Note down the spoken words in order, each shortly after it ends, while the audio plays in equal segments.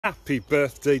Happy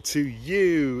birthday to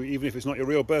you, even if it's not your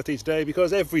real birthday today,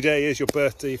 because every day is your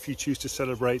birthday if you choose to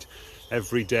celebrate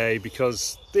every day,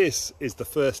 because this is the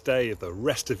first day of the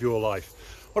rest of your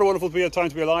life. What a wonderful time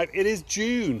to be alive. It is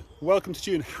June. Welcome to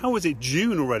June. How is it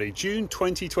June already? June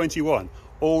 2021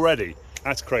 already.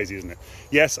 That's crazy, isn't it?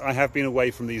 Yes, I have been away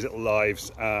from these little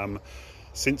lives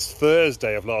since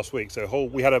Thursday of last week. So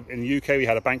in the UK we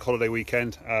had a bank holiday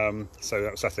weekend, so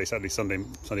that was Saturday,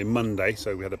 Sunday, Monday.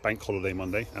 So we had a bank holiday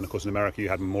Monday, and of course in America you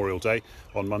had Memorial Day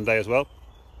on Monday as well.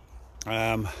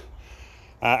 And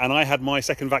I had my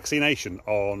second vaccination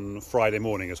on Friday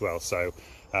morning as well. So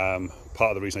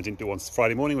part of the reason I didn't do it on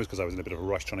Friday morning was because I was in a bit of a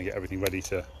rush trying to get everything ready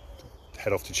to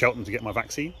head off to Cheltenham to get my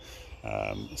vaccine.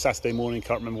 Saturday morning,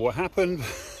 can't remember what happened.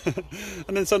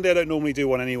 And then Sunday I don't normally do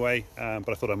one anyway, but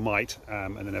I thought I might,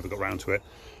 and then never got round to it.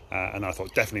 And I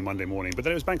thought definitely Monday morning, but then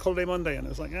it was bank holiday Monday and it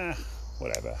was like,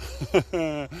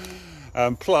 whatever.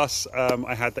 Plus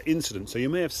I had the incident, so you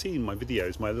may have seen my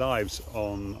videos, my lives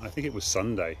on, I think it was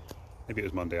Sunday, maybe it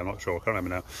was Monday, I'm not sure, I can't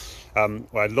remember now,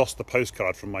 where I lost the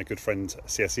postcard from my good friend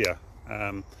Ciacia.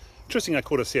 Interesting, I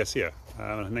called her Ciacia.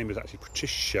 Her name is actually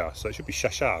Patricia, so it should be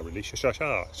Shasha, really.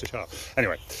 Shasha.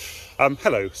 Anyway,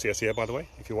 hello, Ciacia, by the way,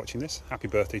 if you're watching this. Happy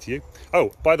birthday to you.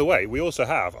 Oh, by the way, we also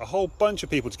have a whole bunch of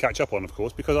people to catch up on, of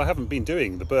course, because I haven't been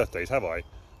doing the birthdays, have I,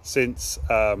 since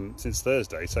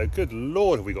Thursday. So, good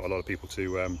Lord, have we got a lot of people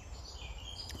to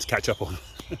catch up on.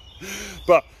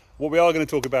 But what we are going to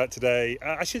talk about today,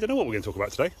 actually I don't know what we're going to talk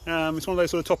about today. It's one of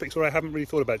those sort of topics where I haven't really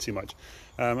thought about too much.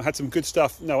 I had some good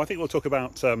stuff. No, I think we'll talk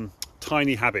about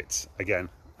tiny habits again,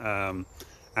 and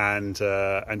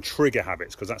trigger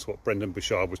habits, because that's what Brenda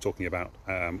Bouchard was talking about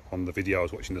on the video I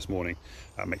was watching this morning.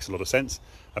 That makes a lot of sense.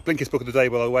 Blinkist book of the day,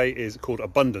 by the way, is called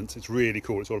Abundance. It's really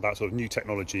cool. It's all about sort of new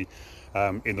technology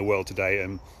in the world today,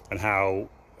 and how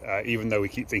even though we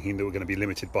keep thinking that we're going to be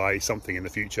limited by something in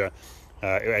the future,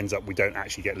 it ends up we don't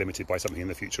actually get limited by something in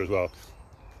the future as well.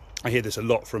 I hear this a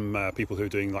lot from people who are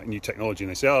doing like new technology, and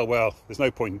they say, oh well, there's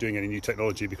no point in doing any new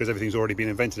technology because everything's already been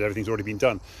invented, everything's already been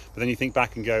done. But then you think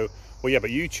back and go, well yeah, but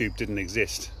YouTube didn't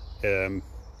exist 20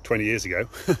 years ago.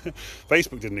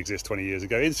 Facebook didn't exist 20 years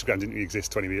ago. Instagram didn't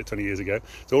exist 20 years ago.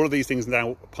 So all of these things are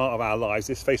now part of our lives.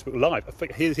 This Facebook Live,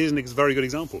 here's a very good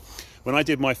example. When I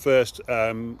did my first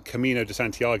Camino de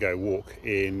Santiago walk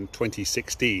in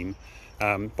 2016,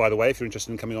 by the way, if you're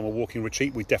interested in coming on a walking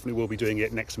retreat, we definitely will be doing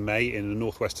it next May in the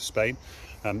northwest of Spain.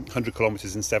 100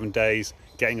 kilometers in 7 days,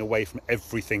 getting away from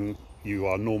everything you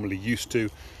are normally used to.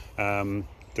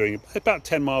 Doing about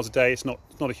 10 miles a day. It's not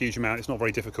a huge amount. It's not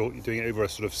very difficult. You're doing it over a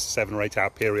sort of 7 or 8 hour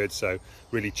period. So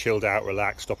really chilled out,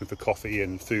 relaxed, stopping for coffee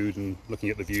and food and looking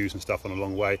at the views and stuff on a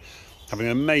long way. Having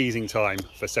an amazing time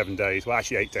for 7 days. Well,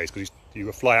 actually 8 days, because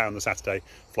you fly out on the Saturday,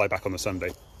 fly back on the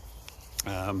Sunday.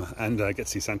 And get to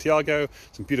see Santiago,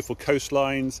 some beautiful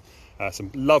coastlines,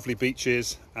 some lovely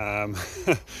beaches,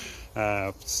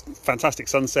 fantastic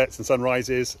sunsets and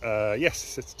sunrises.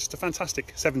 Yes, it's just a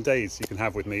fantastic 7 days you can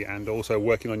have with me, and also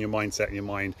working on your mindset and your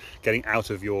mind, getting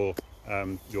out of your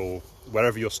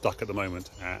wherever you're stuck at the moment,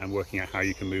 and working out how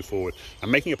you can move forward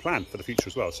and making a plan for the future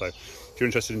as well. So if you're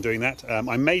interested in doing that,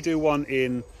 I may do one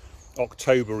in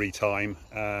October-y time,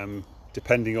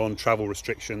 depending on travel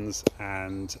restrictions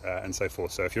and so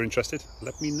forth. So if you're interested,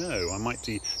 let me know. There might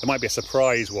be a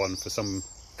surprise one for some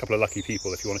couple of lucky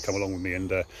people if you want to come along with me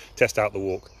and test out the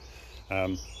walk.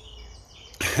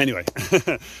 Anyway,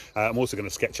 I'm also going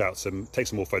to sketch out take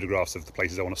some more photographs of the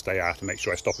places I want to stay at, and make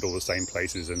sure I stop at all the same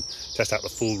places, and test out the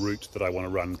full route that I want to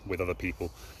run with other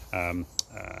people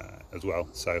as well.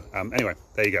 So anyway,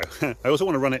 there you go. I also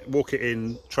want to walk it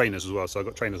in trainers as well. So I've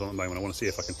got trainers on at the moment. I want to see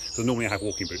if I can, because normally I have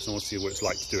walking boots. I want to see what it's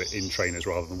like to do it in trainers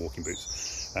rather than walking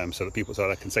boots, so that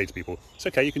I can say to people, it's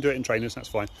okay, you can do it in trainers, that's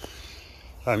fine.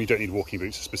 You don't need walking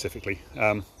boots specifically.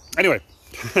 Anyway,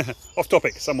 off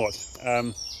topic somewhat.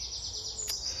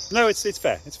 No, it's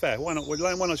fair. It's fair. Why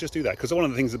not just do that? Because one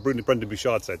of the things that Brenda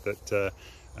Bouchard said, that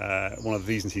one of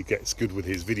the reasons he gets good with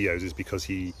his videos is because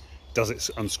he does it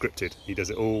unscripted. He does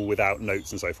it all without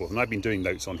notes and so forth. And I've been doing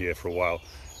notes on here for a while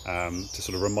to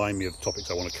sort of remind me of the topics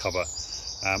I want to cover.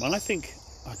 And I think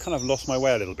I kind of lost my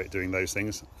way a little bit doing those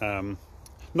things.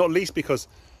 Not least because,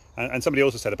 and somebody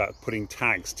also said about putting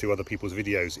tags to other people's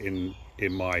videos in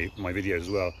my videos as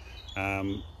well.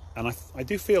 And I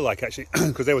do feel like, actually,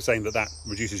 because they were saying that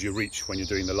reduces your reach when you're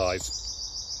doing the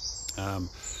lives.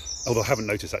 Although I haven't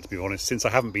noticed that, to be honest, since I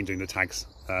haven't been doing the tags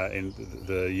in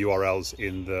the URLs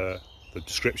in the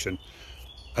description.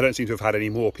 I don't seem to have had any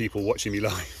more people watching me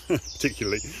live,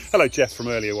 particularly. Hello, Geoff from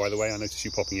earlier, by the way. I noticed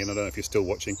you popping in. I don't know if you're still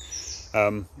watching.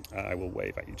 I will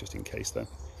wave at you just in case, though.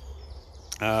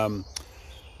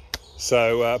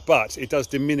 So, but it does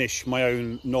diminish my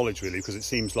own knowledge really, because it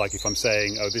seems like if I'm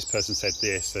saying, oh, this person said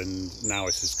this, and now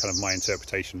it's just kind of my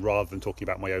interpretation rather than talking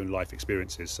about my own life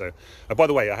experiences. So, by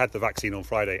the way, I had the vaccine on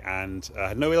Friday and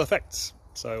had no ill effects.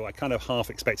 So I kind of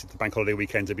half expected the bank holiday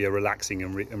weekend to be a relaxing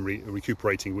and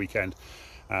recuperating weekend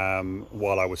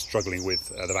while I was struggling with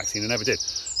the vaccine, and never did.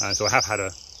 So I have had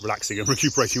a relaxing and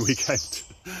recuperating weekend.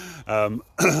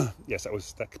 Yes,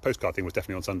 that postcard thing was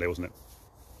definitely on Sunday, wasn't it?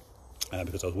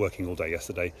 Because I was working all day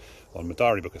yesterday on my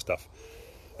diary book of stuff.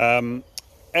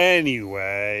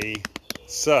 Anyway,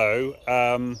 so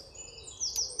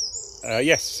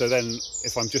yes, so then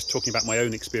if I'm just talking about my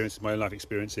own experiences, my own life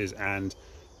experiences, and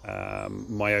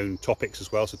my own topics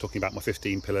as well, so talking about my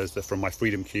 15 pillars from my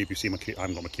Freedom Cube. You see my cube, I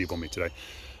haven't got my cube on me today.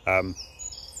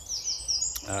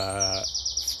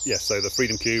 Yes, so the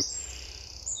Freedom Cube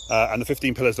and the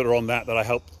 15 pillars that are on that I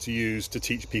help to use to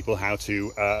teach people how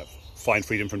to find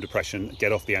freedom from depression,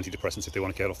 get off the antidepressants if they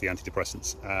want to get off the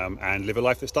antidepressants, and live a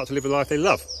life they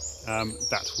love.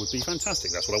 That would be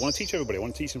fantastic. That's what I want to teach everybody. I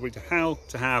want to teach everybody how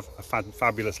to have a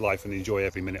fabulous life and enjoy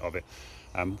every minute of it.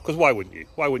 Because why wouldn't you?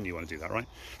 Why wouldn't you want to do that, right?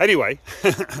 Anyway,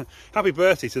 happy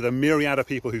birthday to the myriad of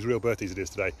people whose real birthdays it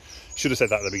is today. Should have said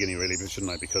that at the beginning, really,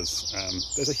 shouldn't I? Because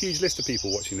there's a huge list of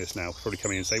people watching this now, probably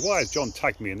coming in and say, why has John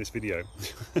tagged me in this video?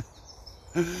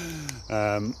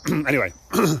 Anyway,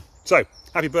 so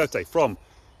happy birthday from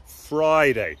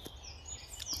Friday.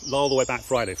 All the way back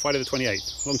Friday the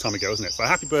 28th. A long time ago, isn't it? So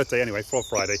happy birthday, anyway, from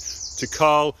Friday to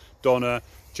Carl, Donna,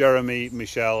 Jeremy,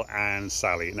 Michelle and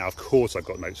Sally. Now, of course, I've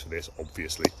got notes for this,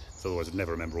 obviously, so otherwise I'd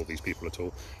never remember all these people at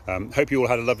all. Hope you all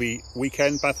had a lovely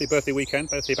weekend, birthday weekend,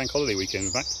 birthday bank holiday weekend,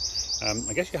 in fact.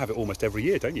 I guess you have it almost every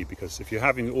year, don't you? Because if you're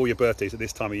having all your birthdays at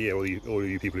this time of year, all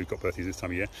you people who've got birthdays this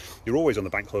time of year, you're always on the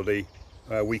bank holiday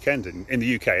weekend, in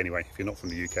the UK anyway. If you're not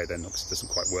from the UK, then obviously it doesn't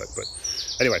quite work. But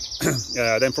anyway,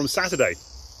 then from Saturday,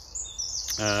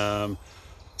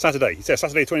 it says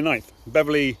Saturday 29th,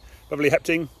 Beverley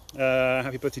Hepting,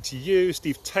 happy birthday to you.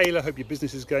 Steve Taylor, hope your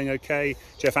business is going okay.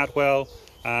 Geoff Atwell,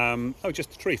 oh,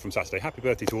 just 3 from Saturday. Happy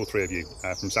birthday to all 3 of you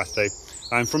from Saturday.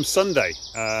 And from Sunday,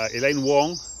 Elaine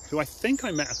Wong, who I think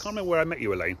I met. I can't remember where I met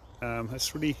you, Elaine.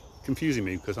 That's really confusing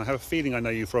me because I have a feeling I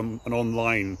know you from an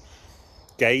online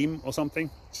game or something.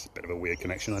 It's a bit of a weird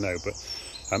connection, I know, but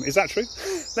is that true?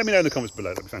 Let me know in the comments below.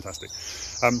 That'd be fantastic.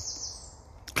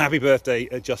 Happy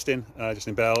birthday, Justin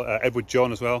Bell, Edward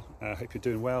John as well. Hope you're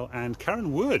doing well. And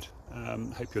Karen Wood,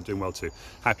 hope you're doing well too.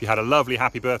 Hope you had a lovely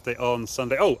happy birthday on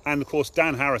Sunday. Oh, and of course,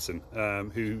 Dan Harrison,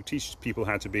 who teaches people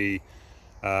how to be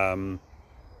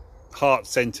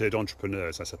heart-centered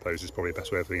entrepreneurs, I suppose is probably the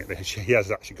best way of putting it. He has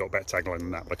actually got a better tagline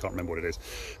than that, but I can't remember what it is.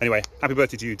 Anyway, happy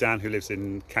birthday to you, Dan, who lives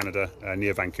in Canada,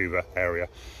 near Vancouver area.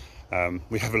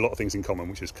 We have a lot of things in common,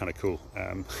 which is kind of cool.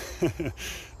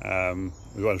 I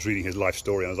was reading his life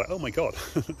story and I was like, oh my god,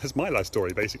 that's my life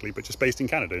story basically, but just based in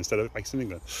Canada instead of based in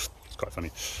England. It's quite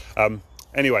funny.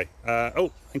 Anyway,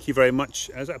 oh, thank you very much.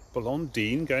 Is that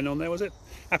Blondine going on there, was it?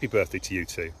 Happy birthday to you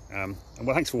too. And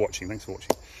well, thanks for watching.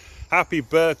 Happy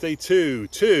birthday to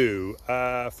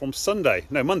from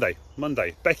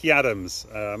Monday, Becky Adams,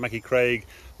 Maggie Craig,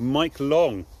 Mike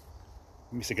Long.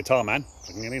 He's a guitar man.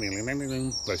 Well,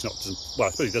 it's not. Well,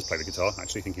 I suppose he does play the guitar.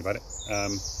 Actually, thinking about it, I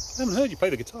haven't heard you play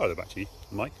the guitar though. Actually,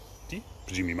 Mike, do you?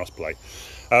 Presume you must play.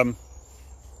 I'm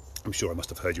sure I must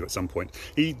have heard you at some point.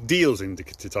 He deals in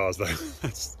guitars though.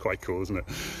 That's quite cool, isn't it?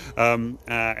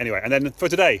 Anyway, and then for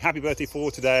today, happy birthday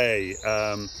for today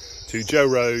to Joe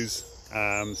Rose,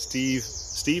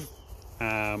 Steve,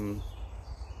 Iorio.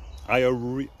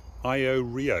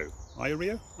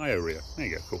 There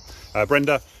you go. Cool.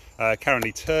 Brenda. Karen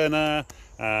Lee Turner,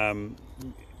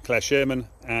 Claire Sherman,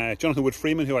 Jonathon Wood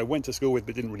Freeman, who I went to school with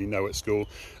but didn't really know at school,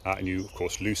 and you, of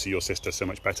course, Lucy, your sister, so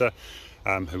much better,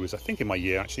 who was, I think, in my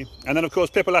year, actually. And then, of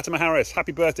course, Pippa Latimer Harris.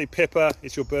 Happy birthday, Pippa.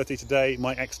 It's your birthday today.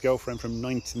 My ex-girlfriend from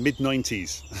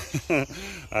mid-90s.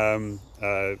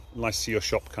 Nice to see your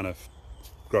shop kind of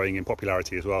growing in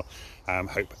popularity as well.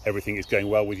 Hope everything is going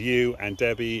well with you and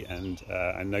Debbie, and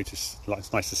notice,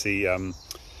 it's nice to see,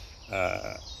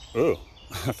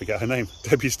 I forget her name.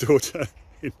 Debbie's daughter.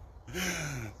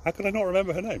 How can I not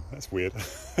remember her name? That's weird.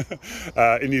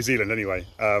 In New Zealand, anyway.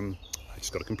 I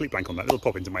just got a complete blank on that. It'll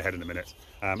pop into my head in a minute.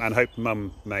 And hope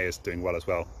Mum May is doing well as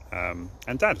well.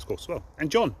 And Dad, of course, as well.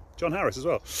 And John Harris as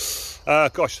well.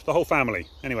 Gosh, the whole family.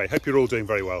 Anyway, hope you're all doing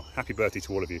very well. Happy birthday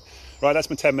to all of you. Right, that's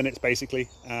my 10 minutes, basically.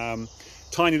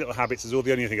 Tiny little habits is all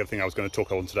the only thing I was going to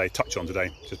touch on today,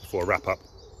 just before I wrap up.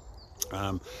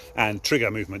 And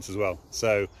trigger movements as well.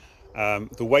 So,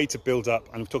 the way to build up,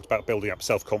 and we've talked about building up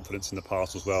self-confidence in the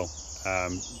past as well,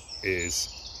 is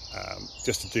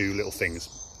just to do little things.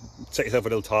 Set yourself a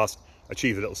little task,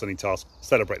 achieve the little sunny task,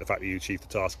 celebrate the fact that you achieved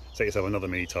the task, set yourself another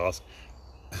mini task,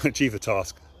 achieve the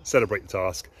task, celebrate the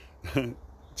task,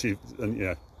 achieve, and, you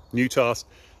know, new task,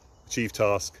 achieve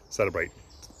task, celebrate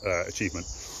achievement.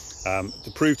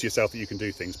 To prove to yourself that you can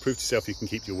do things, prove to yourself you can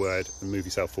keep your word and move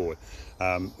yourself forward.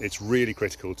 It's really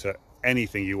critical to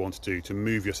anything you want to do, to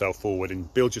move yourself forward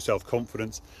and build your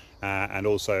self-confidence, and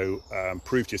also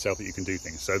prove to yourself that you can do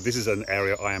things. So this is an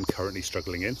area I am currently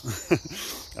struggling in,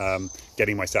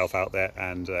 getting myself out there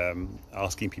and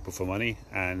asking people for money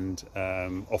and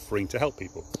offering to help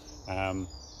people.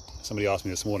 Somebody asked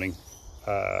me this morning,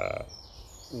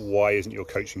 why isn't your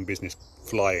coaching business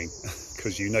flying?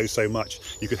 Because you know so much,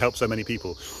 you could help so many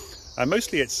people.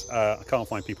 Mostly it's I can't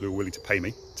find people who are willing to pay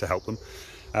me to help them.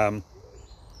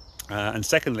 And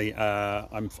secondly,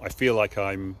 I feel like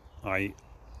I'm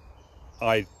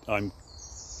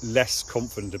less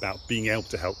confident about being able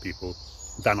to help people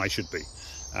than I should be,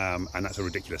 and that's a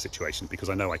ridiculous situation, because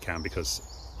I know I can, because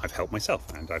I've helped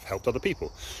myself and I've helped other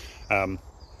people. I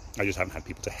just haven't had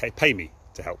people to pay me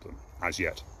to help them as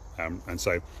yet. And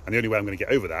the only way I'm going to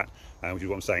get over that, which is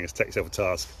what I'm saying, is take yourself a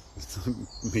task,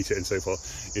 meet it and so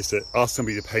forth, is to ask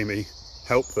somebody to pay me,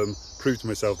 help them, prove to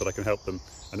myself that I can help them,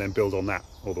 and then build on that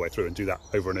all the way through and do that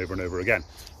over and over and over again.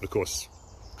 But of course,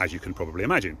 as you can probably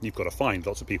imagine, you've got to find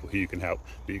lots of people who you can help,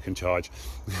 that you can charge.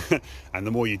 And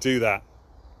the more you do that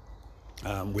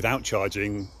without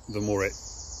charging, the more it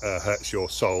hurts your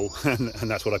soul. And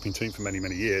that's what I've been doing for many,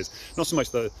 many years. Not so much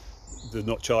the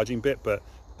not charging bit, but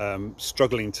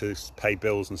struggling to pay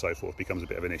bills and so forth becomes a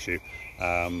bit of an issue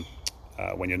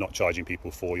when you're not charging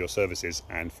people for your services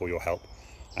and for your help.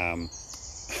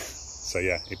 So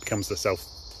yeah, it becomes a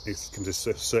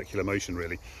circular motion,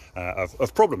 really,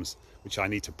 of problems, which I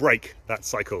need to break that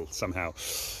cycle somehow.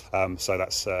 So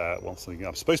that's something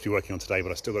I'm supposed to be working on today,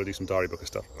 but I still got to do some diary booker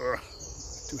stuff. Ugh,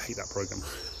 I do hate that program.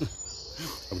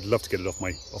 I would love to get it off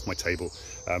my table.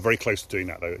 Very close to doing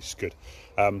that though, which is good.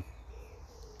 And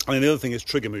then the other thing is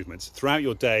trigger movements. Throughout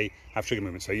your day, have trigger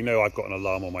movements. So you know I've got an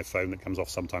alarm on my phone that comes off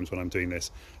sometimes when I'm doing this,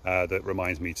 that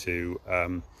reminds me to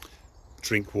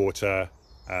drink water,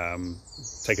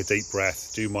 take a deep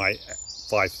breath, do my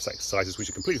 5 exercises, which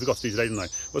I completely forgot to do today, didn't I?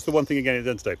 What's the one thing again I've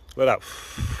done today? Let out.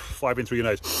 5 in through your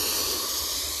nose.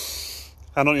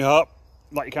 Hand on your heart,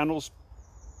 light your candles,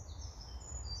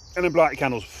 and then blow out your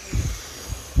candles.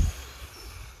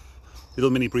 Little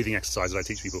mini breathing exercises I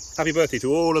teach people. Happy birthday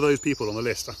to all of those people on the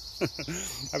list.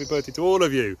 Happy birthday to all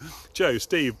of you. Joe,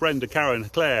 Steve, Brenda, Karen,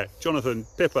 Claire, Jonathon,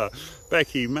 Pippa,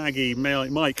 Becky, Maggie,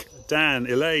 Mike, Dan,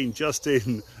 Elaine,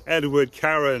 Justin, Edward,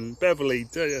 Karen, Beverley,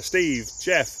 Steve,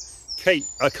 Geoff, Kate,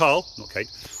 Carl, not Kate,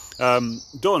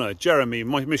 Donna, Jeremy,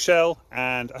 Michelle,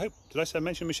 and did I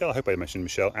mention Michelle? I hope I mentioned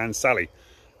Michelle, and Sally.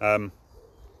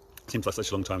 Seems like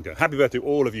such a long time ago. Happy birthday to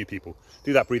all of you people.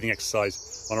 Do that breathing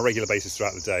exercise on a regular basis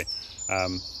throughout the day.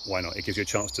 Why not? It gives you a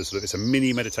chance to it's a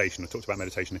mini meditation. I talked about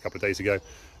meditation a couple of days ago,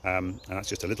 and that's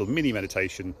just a little mini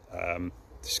meditation.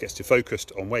 Just gets you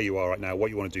focused on where you are right now, what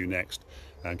you want to do next,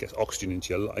 and gets oxygen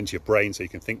into your brain so you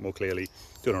can think more clearly.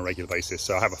 Do it on a regular basis.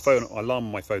 So I have an alarm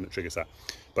on my phone that triggers that.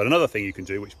 But another thing you can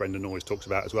do, which Brenda always talks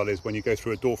about as well, is when you go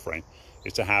through a door frame,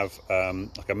 is to have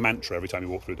like a mantra every time you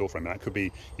walk through a door frame. Now, it could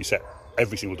be you set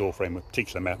every single door frame with a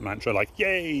particular mantra, like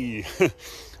 "Yay!"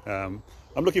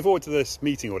 I'm looking forward to this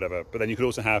meeting or whatever. But then you could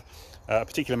also have a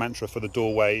particular mantra for the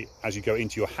doorway as you go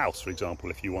into your house, for example,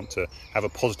 if you want to have a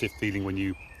positive feeling when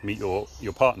you meet your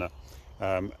partner.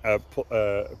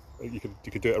 You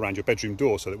could do it around your bedroom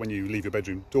door, so that when you leave your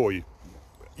bedroom door, you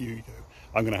go,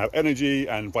 I'm going to have energy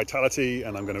and vitality,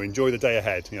 and I'm going to enjoy the day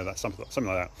ahead. You know, that's something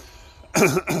like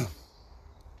that.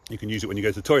 You can use it when you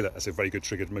go to the toilet. That's a very good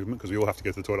triggered movement, because we all have to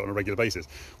go to the toilet on a regular basis.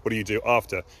 What do you do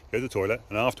after? You go to the toilet,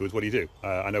 and afterwards, what do you do?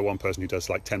 I know one person who does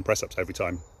like 10 press-ups every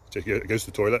time. So he goes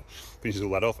to the toilet, finishes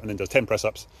all that off, and then does 10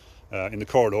 press-ups in the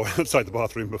corridor outside the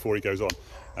bathroom before he goes on.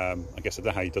 I guess I don't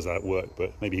know how he does that at work,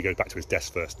 but maybe he goes back to his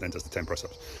desk first and then does the 10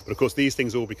 press-ups. But of course, these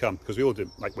things all become, because we all do,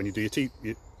 like when you do your teeth,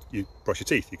 you brush your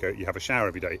teeth, you have a shower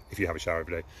every day, if you have a shower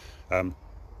every day.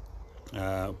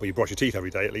 But you brush your teeth every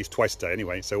day, at least twice a day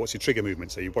anyway. So what's your trigger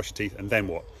movement? So you brush your teeth, and then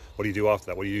what? What do you do after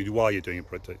that? What do you do while you're doing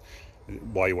it?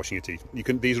 While you're washing your teeth?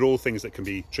 These are all things that can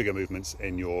be trigger movements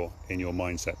in your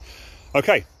mindset.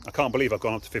 Okay, I can't believe I've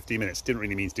gone up to 15 minutes. Didn't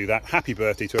really mean to do that. Happy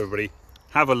birthday to everybody.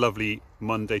 Have a lovely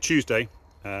Tuesday.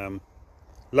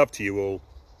 Love to you all.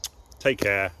 Take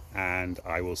care, and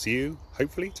I will see you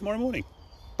hopefully tomorrow morning.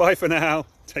 Bye for now.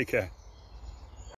 Take care.